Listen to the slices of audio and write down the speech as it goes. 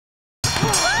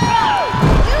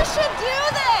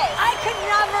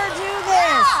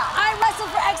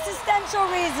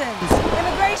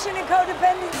Obsession and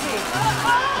codependency.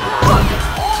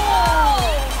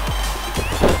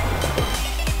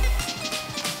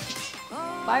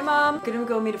 Bye, Mom. Gonna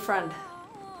go meet a friend.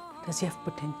 Does he have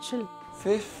potential?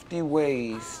 50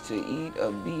 ways to eat a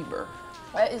beaver.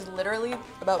 That is literally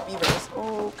about beavers.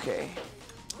 Okay.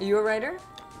 Are you a writer?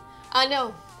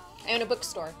 No. I own a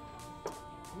bookstore.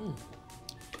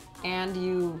 And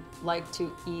you like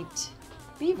to eat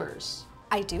beavers?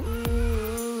 I do.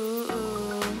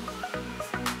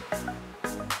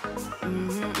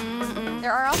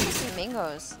 There are also some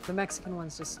mangoes. The Mexican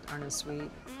ones just aren't as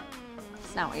sweet.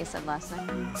 It's not what you said last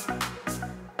time.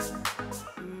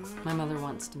 My mother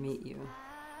wants to meet you.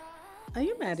 Are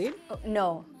you married? Oh,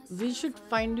 no. We should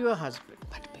find you a husband.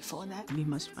 But before that, we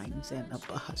must find Zaynab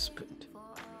a husband.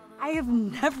 I have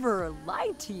never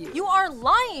lied to you. You are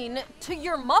lying to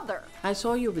your mother. I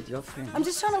saw you with your friend. I'm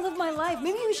just trying to live my life.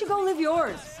 Maybe you should go live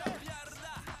yours.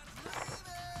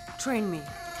 Train me.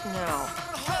 No.